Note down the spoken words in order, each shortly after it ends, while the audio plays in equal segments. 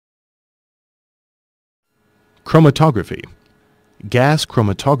Chromatography. Gas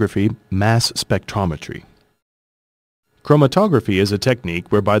chromatography, mass spectrometry. Chromatography is a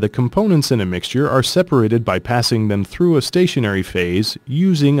technique whereby the components in a mixture are separated by passing them through a stationary phase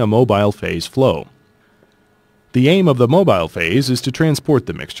using a mobile phase flow. The aim of the mobile phase is to transport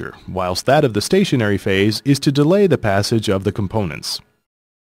the mixture, whilst that of the stationary phase is to delay the passage of the components.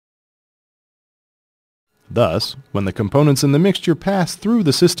 Thus, when the components in the mixture pass through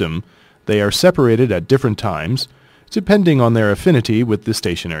the system, they are separated at different times, depending on their affinity with the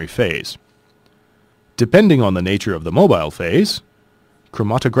stationary phase. Depending on the nature of the mobile phase,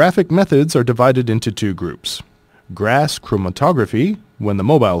 chromatographic methods are divided into two groups: gas chromatography, when the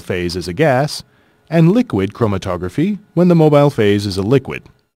mobile phase is a gas, and liquid chromatography, when the mobile phase is a liquid.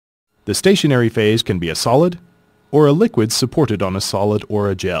 The stationary phase can be a solid, or a liquid supported on a solid or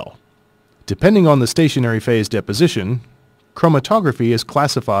a gel. Depending on the stationary phase deposition, chromatography is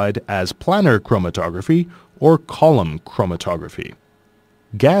classified as planar chromatography or column chromatography.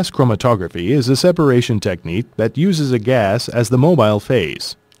 Gas chromatography is a separation technique that uses a gas as the mobile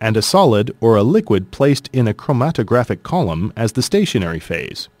phase and a solid or a liquid placed in a chromatographic column as the stationary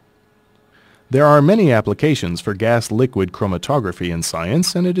phase. There are many applications for gas-liquid chromatography in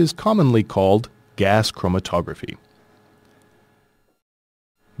science, and it is commonly called gas chromatography.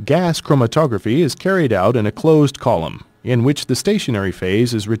 Gas chromatography is carried out in a closed column, in which the stationary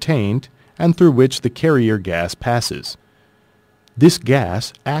phase is retained and through which the carrier gas passes. This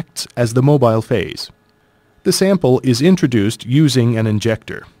gas acts as the mobile phase. The sample is introduced using an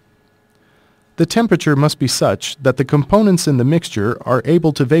injector. The temperature must be such that the components in the mixture are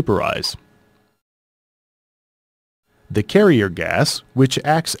able to vaporize. The carrier gas, which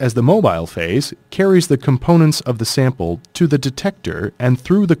acts as the mobile phase, carries the components of the sample to the detector and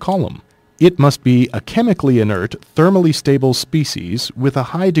through the column. It must be a chemically inert, thermally stable species with a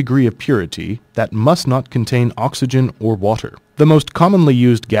high degree of purity that must not contain oxygen or water. The most commonly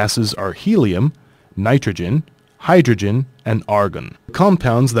used gases are helium, nitrogen, hydrogen, and argon.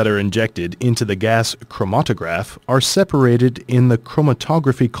 Compounds that are injected into the gas chromatograph are separated in the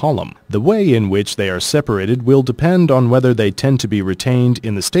chromatography column. The way in which they are separated will depend on whether they tend to be retained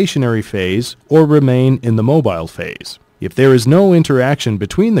in the stationary phase or remain in the mobile phase. If there is no interaction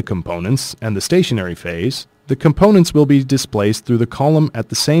between the components and the stationary phase, the components will be displaced through the column at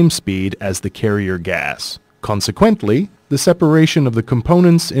the same speed as the carrier gas. Consequently, the separation of the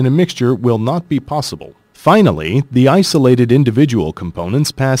components in a mixture will not be possible. Finally, the isolated individual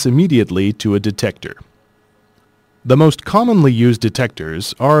components pass immediately to a detector. The most commonly used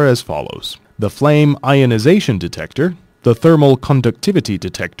detectors are as follows: the flame ionization detector, the thermal conductivity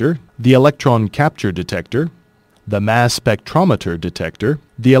detector, the electron capture detector, the mass spectrometer detector,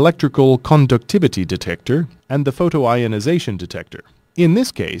 the electrical conductivity detector, and the photoionization detector. In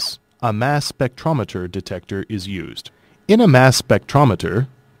this case, a mass spectrometer detector is used. In a mass spectrometer,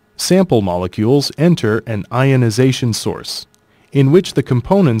 sample molecules enter an ionization source, in which the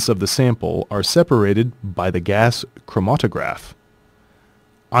components of the sample are separated by the gas chromatograph.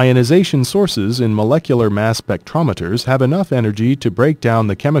 Ionization sources in molecular mass spectrometers have enough energy to break down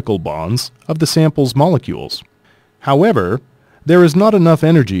the chemical bonds of the sample's molecules. However, there is not enough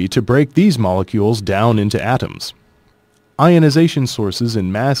energy to break these molecules down into atoms. Ionization sources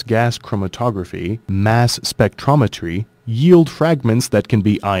in mass gas chromatography, mass spectrometry, yield fragments that can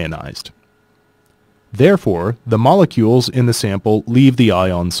be ionized. Therefore, the molecules in the sample leave the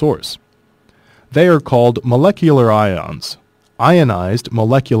ion source. They are called molecular ions, ionized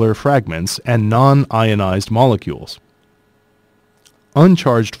molecular fragments, and non-ionized molecules.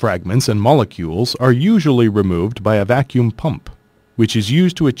 Uncharged fragments and molecules are usually removed by a vacuum pump, which is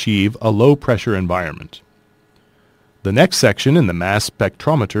used to achieve a low-pressure environment. The next section in the mass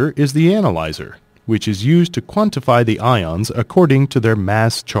spectrometer is the analyzer, which is used to quantify the ions according to their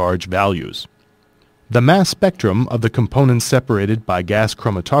mass charge values. The mass spectrum of the components separated by gas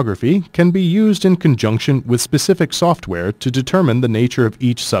chromatography can be used in conjunction with specific software to determine the nature of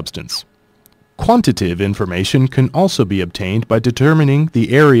each substance. Quantitative information can also be obtained by determining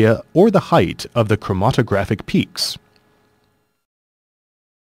the area or the height of the chromatographic peaks.